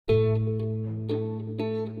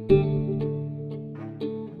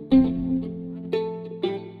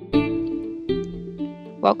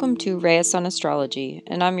Welcome to Reyes on Astrology,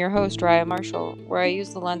 and I'm your host, Raya Marshall, where I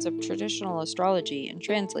use the lens of traditional astrology and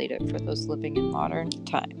translate it for those living in modern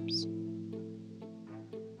times.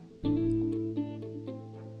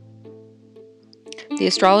 The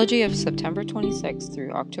astrology of September 26th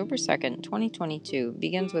through October 2nd, 2022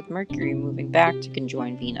 begins with Mercury moving back to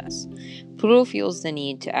conjoin Venus. Pluto feels the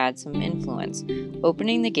need to add some influence,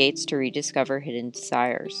 opening the gates to rediscover hidden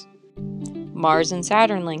desires. Mars and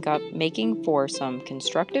Saturn link up, making for some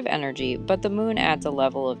constructive energy, but the moon adds a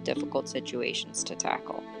level of difficult situations to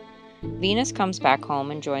tackle. Venus comes back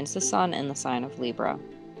home and joins the sun in the sign of Libra.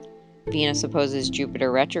 Venus opposes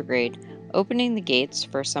Jupiter retrograde, opening the gates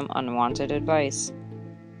for some unwanted advice.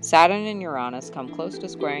 Saturn and Uranus come close to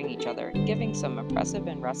squaring each other, giving some oppressive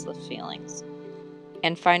and restless feelings.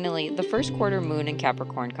 And finally, the first quarter moon in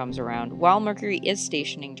Capricorn comes around while Mercury is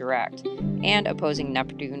stationing direct and opposing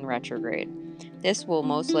Neptune retrograde. This will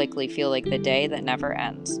most likely feel like the day that never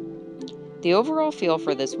ends. The overall feel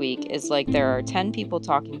for this week is like there are 10 people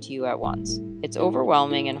talking to you at once. It's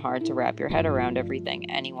overwhelming and hard to wrap your head around everything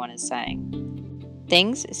anyone is saying.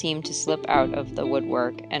 Things seem to slip out of the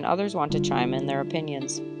woodwork, and others want to chime in their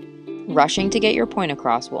opinions. Rushing to get your point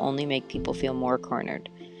across will only make people feel more cornered.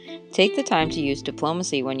 Take the time to use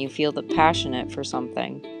diplomacy when you feel passionate for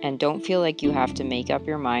something, and don't feel like you have to make up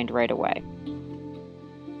your mind right away.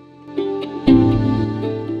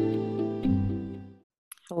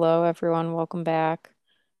 Hello, everyone. Welcome back.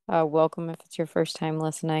 Welcome if it's your first time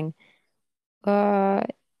listening.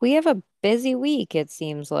 We have a busy week, it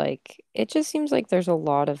seems like. It just seems like there's a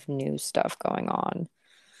lot of new stuff going on.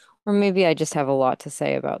 Or maybe I just have a lot to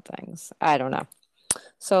say about things. I don't know.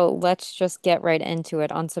 So let's just get right into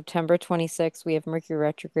it. On September 26th, we have Mercury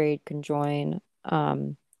retrograde conjoin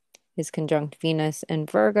is conjunct Venus and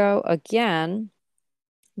Virgo again,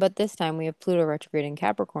 but this time we have Pluto retrograde in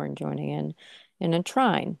Capricorn joining in a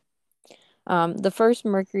trine. The first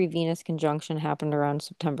Mercury-Venus conjunction happened around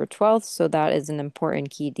September 12th, so that is an important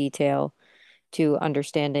key detail to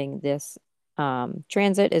understanding this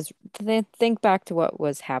transit is think back to what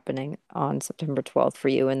was happening on September 12th for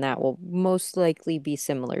you, and that will most likely be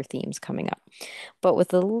similar themes coming up, but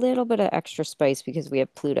with a little bit of extra spice because we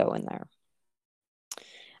have Pluto in there.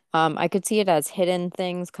 I could see it as hidden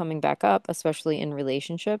things coming back up, especially in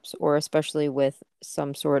relationships or especially with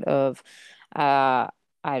some sort of, I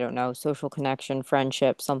don't know, social connection,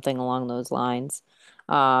 friendship, something along those lines.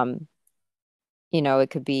 Um, it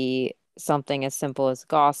could be something as simple as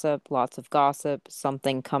gossip, lots of gossip,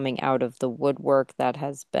 something coming out of the woodwork that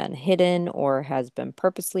has been hidden or has been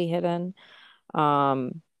purposely hidden.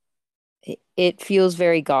 Um, it feels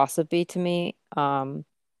very gossipy to me.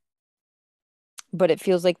 But it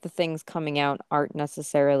feels like the things coming out aren't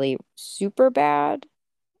necessarily super bad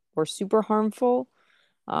or super harmful.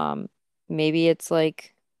 Um, Maybe it's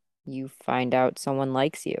like you find out someone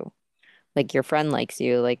likes you, like your friend likes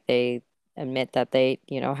you, like they admit that they,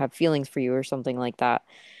 have feelings for you or something like that.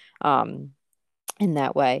 Um, in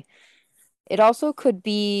that way. It also could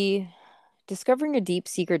be discovering a deep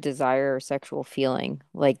secret desire or sexual feeling,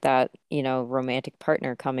 like that, romantic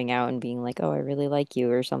partner coming out and being like, "Oh, I really like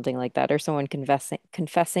you," or something like that, or someone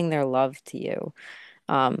confessing their love to you.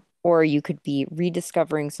 Or you could be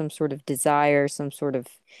rediscovering some sort of desire, some sort of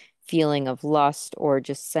feeling of lust, or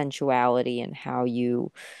just sensuality and how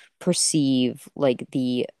you perceive like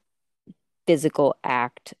the physical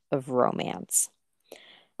act of romance.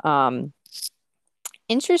 Um,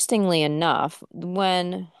 Interestingly enough,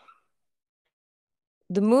 when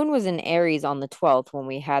the moon was in Aries on the 12th, when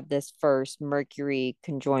we had this first Mercury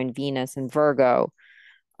conjoined Venus in Virgo,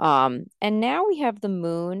 and now we have the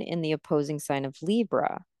moon in the opposing sign of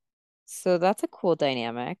Libra. So that's a cool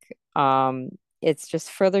dynamic. It's just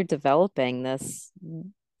further developing this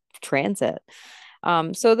transit.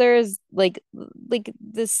 So there's like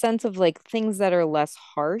this sense of like things that are less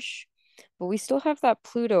harsh, but we still have that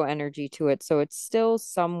Pluto energy to it. So it's still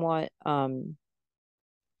somewhat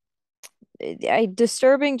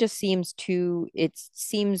disturbing just seems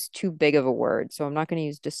too big of a word. So I'm not going to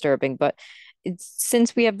use disturbing, but it's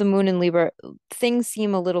since we have the moon in Libra, things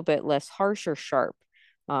seem a little bit less harsh or sharp.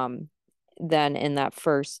 Um, than in that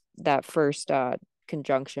first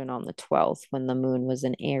conjunction on the 12th when the moon was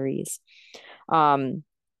in Aries. Um,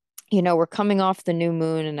 we're coming off the new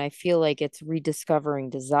moon, and I feel like it's rediscovering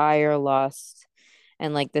desire, lust,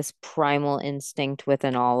 and like this primal instinct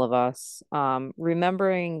within all of us.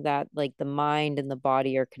 Remembering that like the mind and the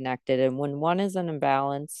body are connected, and when one is in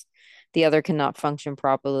imbalance, the other cannot function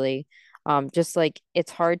properly. Just like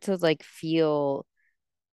it's hard to like feel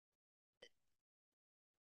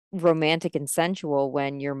romantic and sensual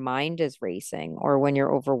when your mind is racing or when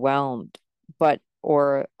you're overwhelmed. But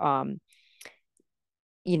or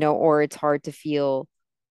it's hard to feel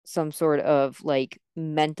some sort of like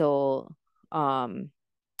mental um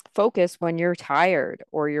focus when you're tired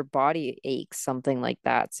or your body aches, something like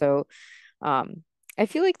that. So um I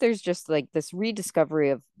feel like there's just like this rediscovery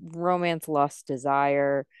of romance, lust,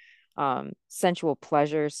 desire, sensual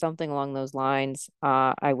pleasure, something along those lines.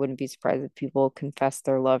 I wouldn't be surprised if people confess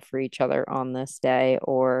their love for each other on this day,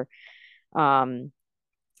 or um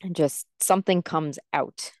just something comes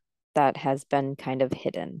out that has been kind of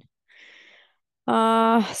hidden.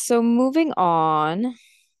 So moving on,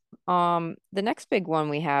 the next big one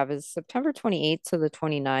we have is September 28th to the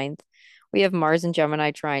 29th. We have Mars and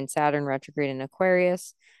Gemini trine Saturn retrograde in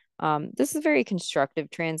Aquarius. This is a very constructive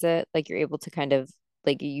transit. Like you're able to kind of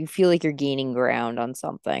like you feel like you're gaining ground on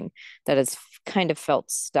something that has kind of felt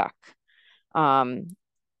stuck. Um,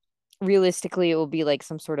 Realistically, it will be like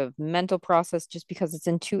some sort of mental process just because it's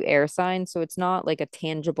in two air signs. So it's not like a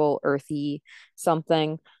tangible, earthy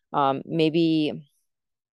something. Maybe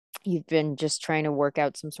you've been just trying to work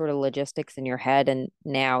out some sort of logistics in your head, and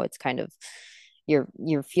now it's kind of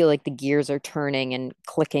you feel like the gears are turning and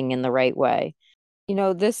clicking in the right way.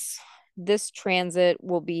 This transit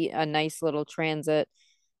will be a nice little transit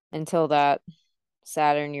until that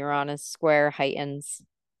Saturn Uranus square heightens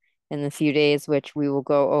in the few days, which we will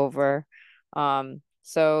go over.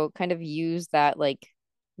 So kind of use that like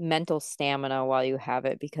mental stamina while you have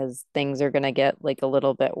it, because things are gonna get like a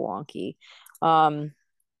little bit wonky. Um,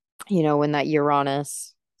 when that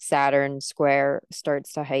Uranus Saturn square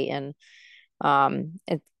starts to heighten,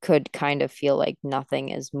 it could kind of feel like nothing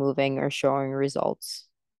is moving or showing results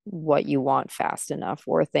what you want fast enough,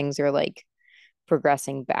 or things are like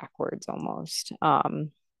progressing backwards almost.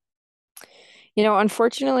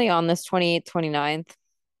 Unfortunately, on this 28th, 29th,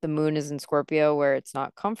 the moon is in Scorpio where it's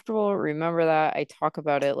not comfortable. Remember that. I talk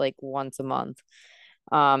about it like once a month.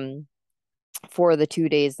 Um, for the 2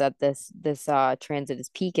 days that this transit is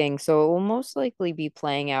peaking. So it will most likely be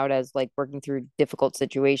playing out as like working through difficult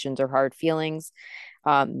situations or hard feelings.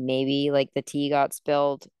 Maybe like the tea got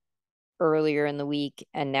spilled earlier in the week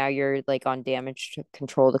and now you're like on damage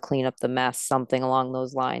control to clean up the mess, something along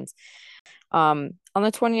those lines. On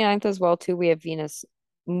the 29th as well, too, we have Venus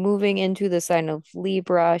moving into the sign of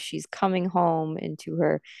Libra. She's coming home into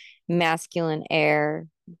her masculine air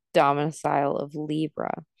domicile of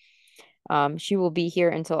Libra. She will be here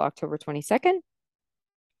until October 22nd.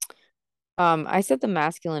 I said the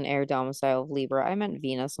masculine air domicile of Libra. I meant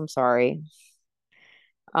Venus. I'm sorry.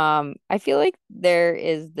 I feel like there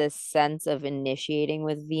is this sense of initiating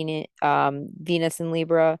with Venus and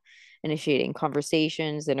Libra, initiating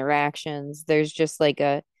conversations, interactions. There's just like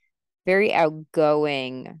a very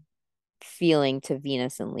outgoing feeling to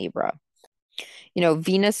Venus and Libra.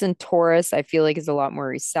 Venus and Taurus, I feel like is a lot more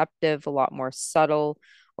receptive, a lot more subtle,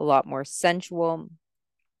 a lot more sensual.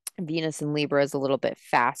 Venus and Libra is a little bit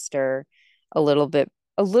faster, a little bit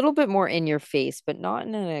more in your face, but not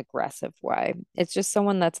in an aggressive way. It's just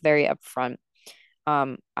someone that's very upfront.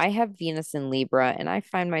 I have Venus in Libra, and I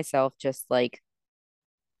find myself just like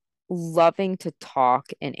loving to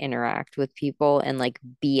talk and interact with people and like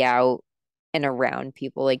be out and around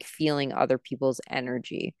people, like feeling other people's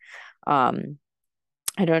energy. Um,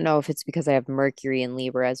 I don't know if it's because I have Mercury in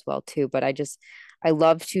Libra as well too, but I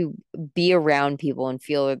love to be around people and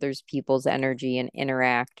feel that there's people's energy and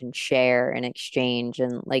interact and share and exchange,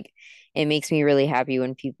 and like it makes me really happy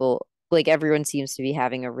when people like everyone seems to be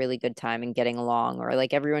having a really good time and getting along, or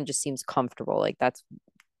like everyone just seems comfortable. Like that's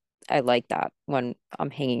I like that when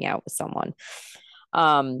I'm hanging out with someone.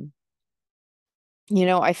 Um,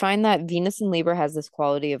 I find that Venus in Libra has this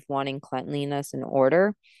quality of wanting cleanliness and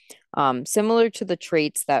order, similar to the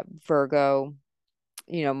traits that Virgo,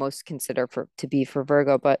 most consider to be for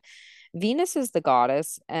Virgo. But Venus is the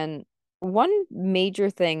goddess, and one major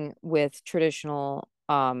thing with traditional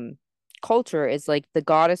culture is like the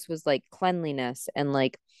goddess was like cleanliness, and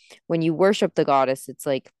like when you worship the goddess, it's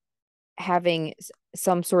like having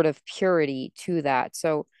some sort of purity to that.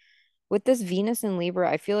 So with this Venus in Libra,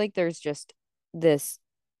 I feel like there's just this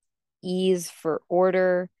ease for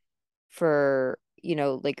order, for,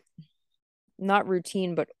 like not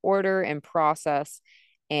routine, but order and process,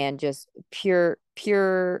 and just pure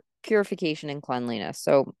purification and cleanliness.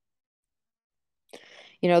 So,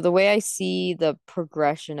 the way I see the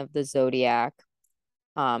progression of the zodiac,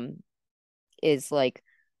 um, is like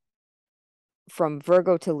from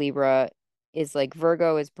Virgo to Libra is like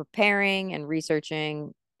Virgo is preparing and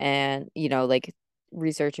researching and, like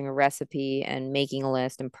researching a recipe and making a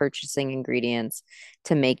list and purchasing ingredients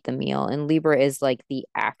to make the meal. And Libra is like the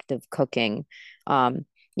act of cooking,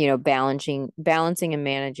 balancing and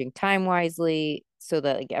managing time wisely, so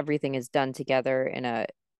that like everything is done together in a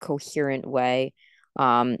coherent way.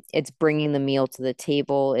 It's bringing the meal to the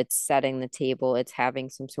table, it's setting the table, it's having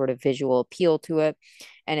some sort of visual appeal to it,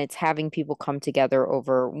 and it's having people come together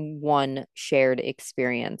over one shared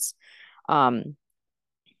experience. Um,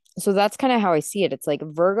 so that's kind of how I see it. It's like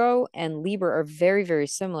Virgo and Libra are very, very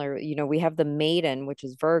similar. We have the maiden, which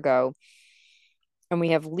is Virgo, and we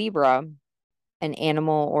have Libra, an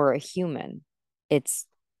animal or a human. It's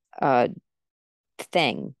a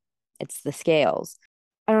thing. It's the scales.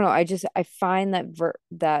 I don't know. I find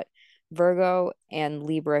that Virgo and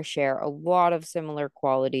Libra share a lot of similar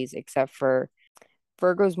qualities, except for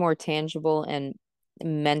Virgo's more tangible and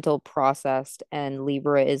mental processed, and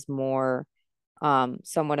Libra is more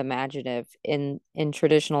somewhat imaginative. In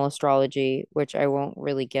traditional astrology, which I won't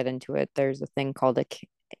really get into it. There's a thing called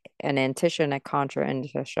an antitia and a contra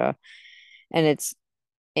antitia, and it's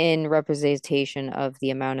in representation of the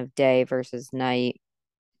amount of day versus night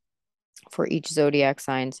for each zodiac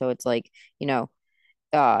sign. So it's like,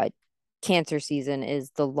 uh Cancer season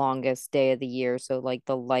is the longest day of the year, so like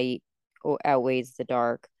the light outweighs the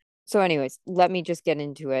dark. So anyways, let me just get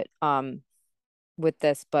into it with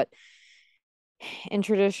this. But in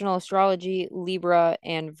traditional astrology, Libra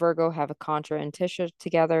and Virgo have a contra antitia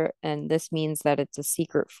together, and this means that it's a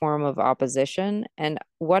secret form of opposition. And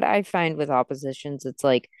what I find with oppositions, it's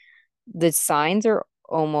like the signs are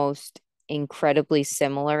almost incredibly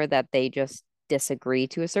similar, that they just disagree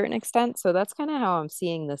to a certain extent. So that's kind of how I'm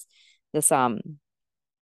seeing this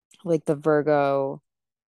like the Virgo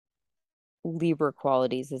Libra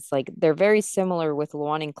qualities. It's like they're very similar with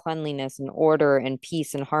wanting cleanliness and order and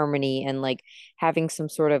peace and harmony, and like having some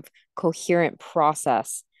sort of coherent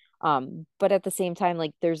process. But at the same time,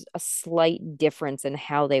 like there's a slight difference in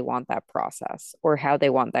how they want that process or how they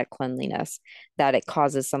want that cleanliness, that it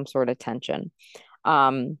causes some sort of tension.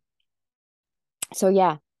 Um, so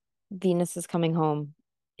yeah, Venus is coming home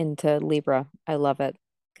into Libra. I love it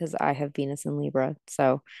because I have Venus in Libra,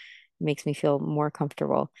 so it makes me feel more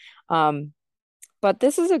comfortable. Um, but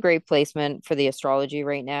this is a great placement for the astrology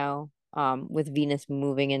right now, with Venus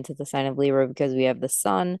moving into the sign of Libra, because we have the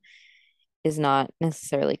sun is not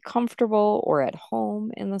necessarily comfortable or at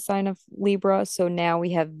home in the sign of Libra. So now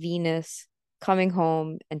we have Venus coming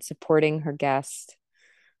home and supporting her guest.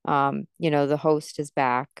 The host is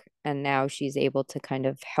back, and now she's able to kind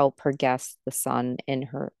of help her guest, the sun, in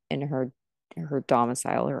her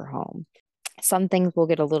domicile, her home. Some things will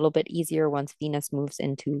get a little bit easier once Venus moves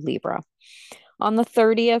into Libra. On the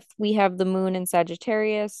 30th, we have the moon in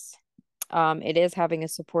Sagittarius. It is having a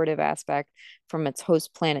supportive aspect from its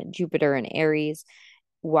host planet Jupiter in Aries.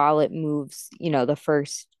 While it moves, the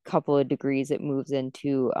first couple of degrees, it moves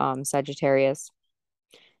into Sagittarius.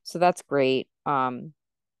 So that's great. The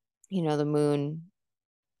moon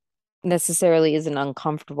necessarily isn't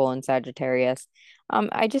uncomfortable in Sagittarius.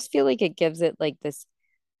 I just feel like it gives it like this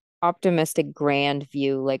optimistic, grand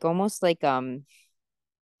view, like almost like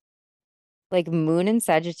moon in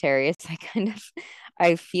Sagittarius.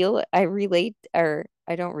 I feel I relate, or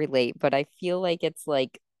I don't relate, but I feel like it's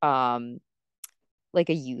like a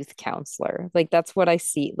youth counselor. Like that's what I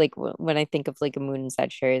see. Like when I think of like a moon in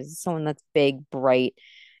Sagittarius, someone that's big, bright,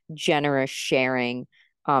 generous, sharing.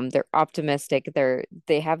 They're optimistic.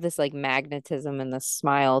 They have this like magnetism and the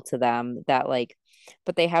smile to them that like,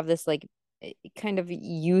 but they have this like kind of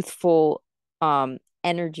youthful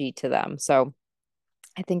energy to them. So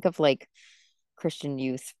I think of like Christian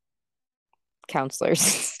youth counselors,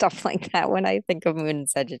 stuff like that when I think of moon in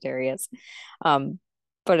Sagittarius. Um,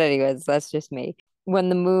 but anyways, that's just me. When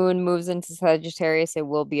the moon moves into Sagittarius, it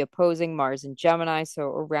will be opposing Mars and Gemini. So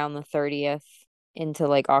around the 30th into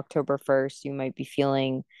like October 1st, you might be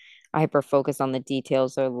feeling hyper focused on the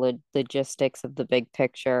details or logistics of the big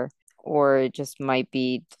picture, or it just might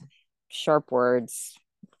be sharp words,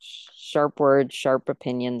 sharp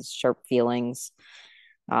opinions, sharp feelings,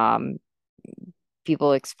 um,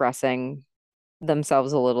 people expressing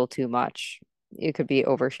themselves a little too much. It could be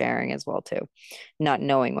oversharing as well too, not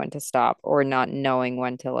knowing when to stop, or not knowing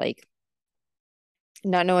what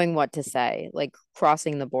to say, like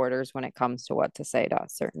crossing the borders when it comes to what to say to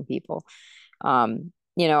certain people. I'm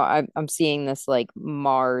seeing this like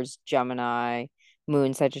Mars, Gemini,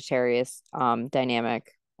 Moon, Sagittarius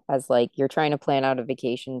dynamic, as like you're trying to plan out a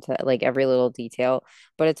vacation to like every little detail,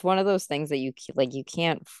 but it's one of those things that you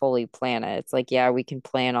can't fully plan it. It's like, yeah, we can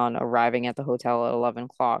plan on arriving at the hotel at 11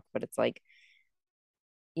 o'clock, but it's like,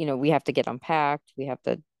 we have to get unpacked. We have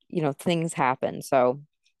to, things happen. So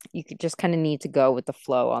you could just kind of need to go with the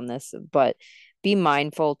flow on this, but be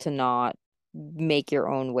mindful to not make your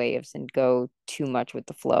own waves and go too much with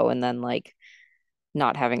the flow, and then like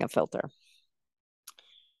not having a filter.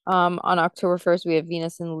 On October 1st, we have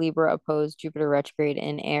Venus in Libra opposed Jupiter retrograde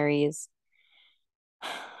in Aries.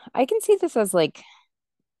 I can see this as like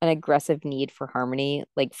an aggressive need for harmony,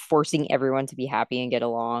 like forcing everyone to be happy and get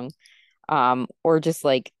along. Or just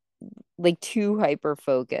like too hyper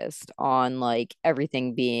focused on like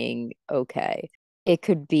everything being okay. It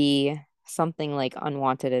could be something like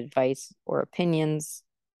unwanted advice or opinions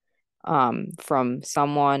from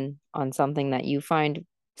someone on something that you find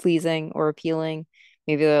pleasing or appealing.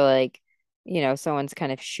 Maybe they're like, someone's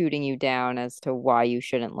kind of shooting you down as to why you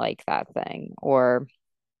shouldn't like that thing, or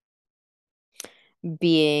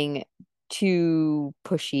being too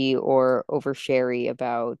pushy or oversharey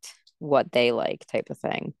about what they like, type of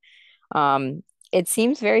thing. It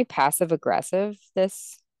seems very passive aggressive,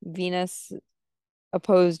 this Venus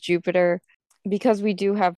opposed Jupiter, because we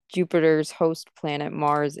do have Jupiter's host planet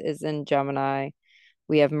Mars is in Gemini.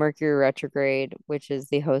 We have Mercury retrograde, which is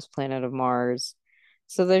the host planet of Mars.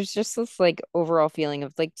 So there's just this like overall feeling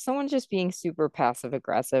of like someone just being super passive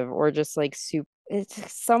aggressive, or just like super,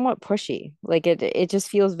 it's somewhat pushy. Like it just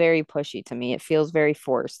feels very pushy to me. It feels very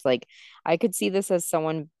forced. Like I could see this as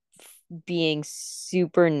someone being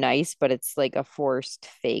super nice, but it's like a forced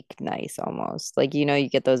fake nice almost. Like, you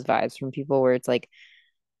get those vibes from people where it's like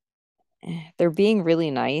they're being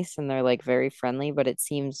really nice and they're like very friendly, but it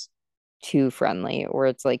seems too friendly, or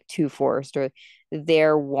it's like too forced, or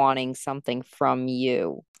they're wanting something from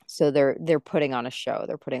you. So they're putting on a show,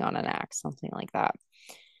 they're putting on an act, something like that.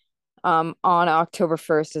 On October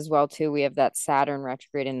 1st as well, too, we have that Saturn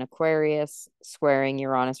retrograde in Aquarius, squaring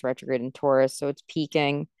Uranus retrograde in Taurus. So it's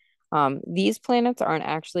peaking. These planets aren't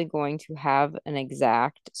actually going to have an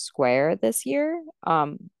exact square this year,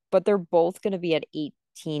 but they're both going to be at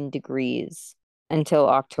 18 degrees until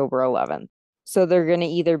October 11th. So they're going to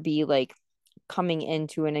either be like coming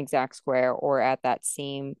into an exact square, or at that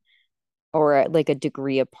same, or at like a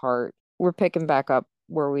degree apart. We're picking back up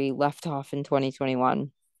where we left off in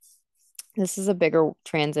 2021. This is a bigger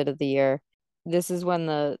transit of the year. This is when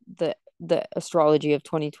the astrology of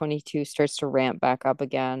 2022 starts to ramp back up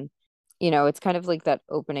again. It's kind of like that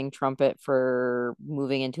opening trumpet for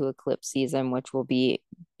moving into eclipse season, which will be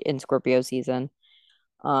in Scorpio season.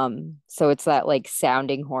 So it's that like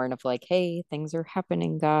sounding horn of like, hey, things are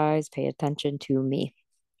happening, guys. Pay attention to me.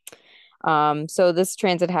 So this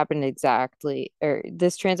transit happened exactly, or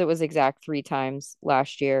this transit was exact three times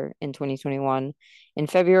last year in 2021, in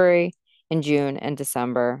February, in June, and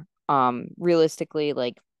December. Realistically,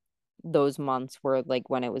 like those months were like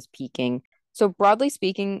when it was peaking. So broadly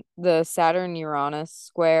speaking, the Saturn Uranus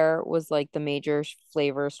square was like the major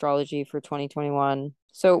flavor astrology for 2021.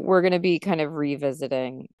 So we're going to be kind of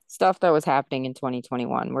revisiting stuff that was happening in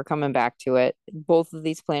 2021. We're coming back to it. Both of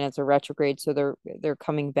these planets are retrograde, so they're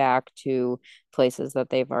coming back to places that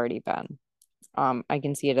they've already been. I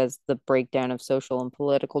can see it as the breakdown of social and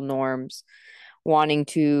political norms, wanting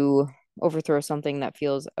to overthrow something that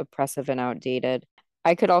feels oppressive and outdated.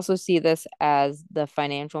 I could also see this as the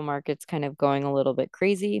financial markets kind of going a little bit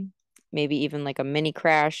crazy, maybe even like a mini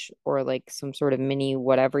crash, or like some sort of mini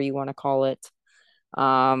whatever you want to call it.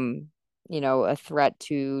 Um, a threat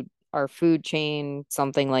to our food chain,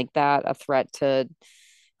 something like that, a threat to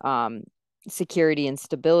um security and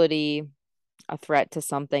stability, a threat to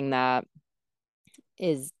something that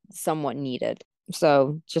is somewhat needed.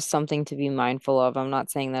 So just something to be mindful of. I'm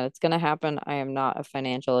not saying that it's going to happen. I am not a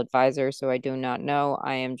financial advisor, so I do not know.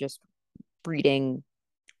 I am just reading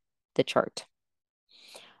the chart.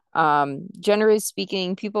 Generally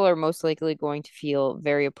speaking, people are most likely going to feel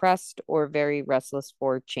very oppressed or very restless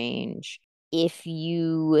for change. If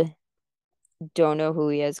you don't know who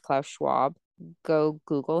he is, Klaus Schwab, go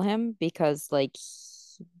Google him, because like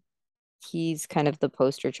he's kind of the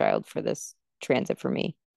poster child for this transit for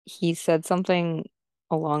me. He said something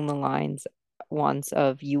along the lines once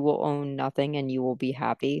of, you will own nothing and you will be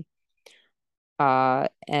happy.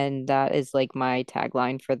 And that is like my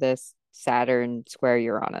tagline for this Saturn square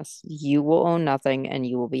Uranus. You will own nothing and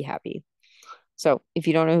you will be happy. So if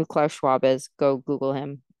you don't know who Klaus Schwab is, go Google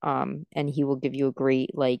him. And he will give you a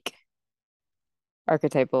great like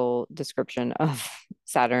archetypal description of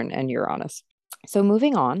Saturn and Uranus. So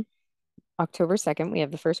moving on, October 2nd, we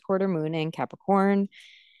have the first quarter moon in Capricorn.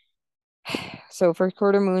 So first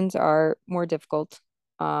quarter moons are more difficult.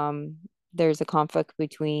 Um, there's a conflict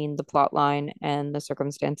between the plot line and the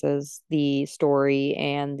circumstances, the story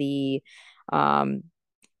and the um,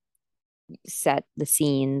 set, the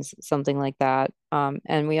scenes, something like that.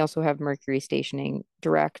 And we also have Mercury stationing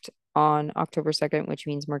direct on October 2nd, which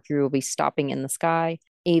means Mercury will be stopping in the sky.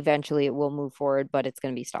 Eventually it will move forward, but it's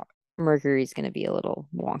going to be stopped. Mercury is going to be a little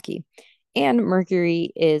wonky. And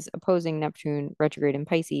Mercury is opposing Neptune retrograde in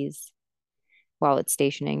Pisces while it's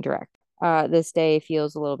stationing direct. This day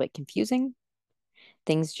feels a little bit confusing.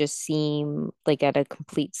 Things just seem like at a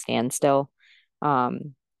complete standstill.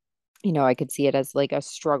 Um, I could see it as like a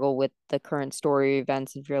struggle with the current story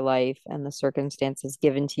events of your life and the circumstances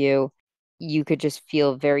given to you. You could just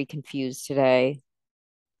feel very confused today,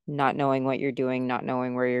 not knowing what you're doing, not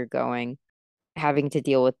knowing where you're going, having to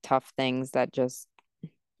deal with tough things that just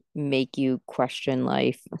make you question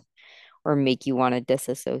life or make you want to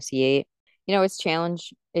disassociate.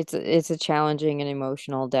 It's a challenging and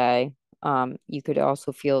emotional day. You could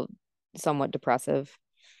also feel somewhat depressive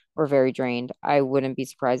or very drained. I wouldn't be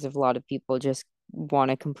surprised if a lot of people just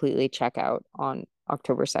want to completely check out on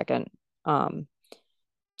October 2nd, um,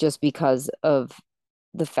 just because of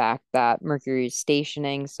the fact that Mercury is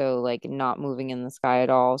stationing, so like not moving in the sky at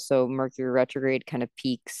all. So Mercury retrograde kind of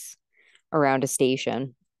peaks around a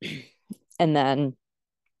station and then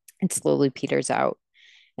it slowly peters out.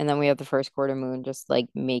 And then we have the first quarter moon just like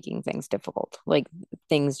making things difficult. Like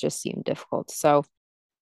things just seem difficult. So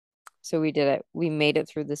we did it. We made it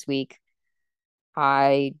through this week.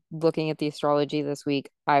 I looking at the astrology this week,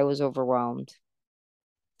 I was overwhelmed.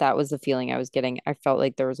 That was the feeling I was getting. I felt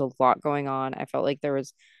like there was a lot going on. I felt like there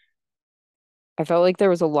was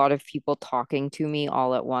a lot of people talking to me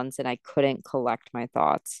all at once and I couldn't collect my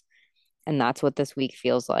thoughts. And that's what this week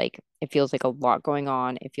feels like. It feels like a lot going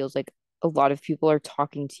on. It feels like a lot of people are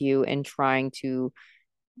talking to you and trying to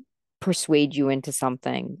persuade you into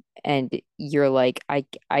something. And you're like, I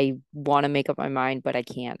want to make up my mind, but I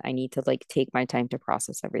can't. I need to like take my time to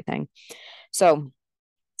process everything. So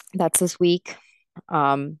that's this week.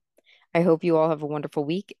 Um, I hope you all have a wonderful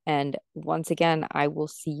week. And once again, I will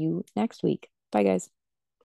see you next week. Bye, guys.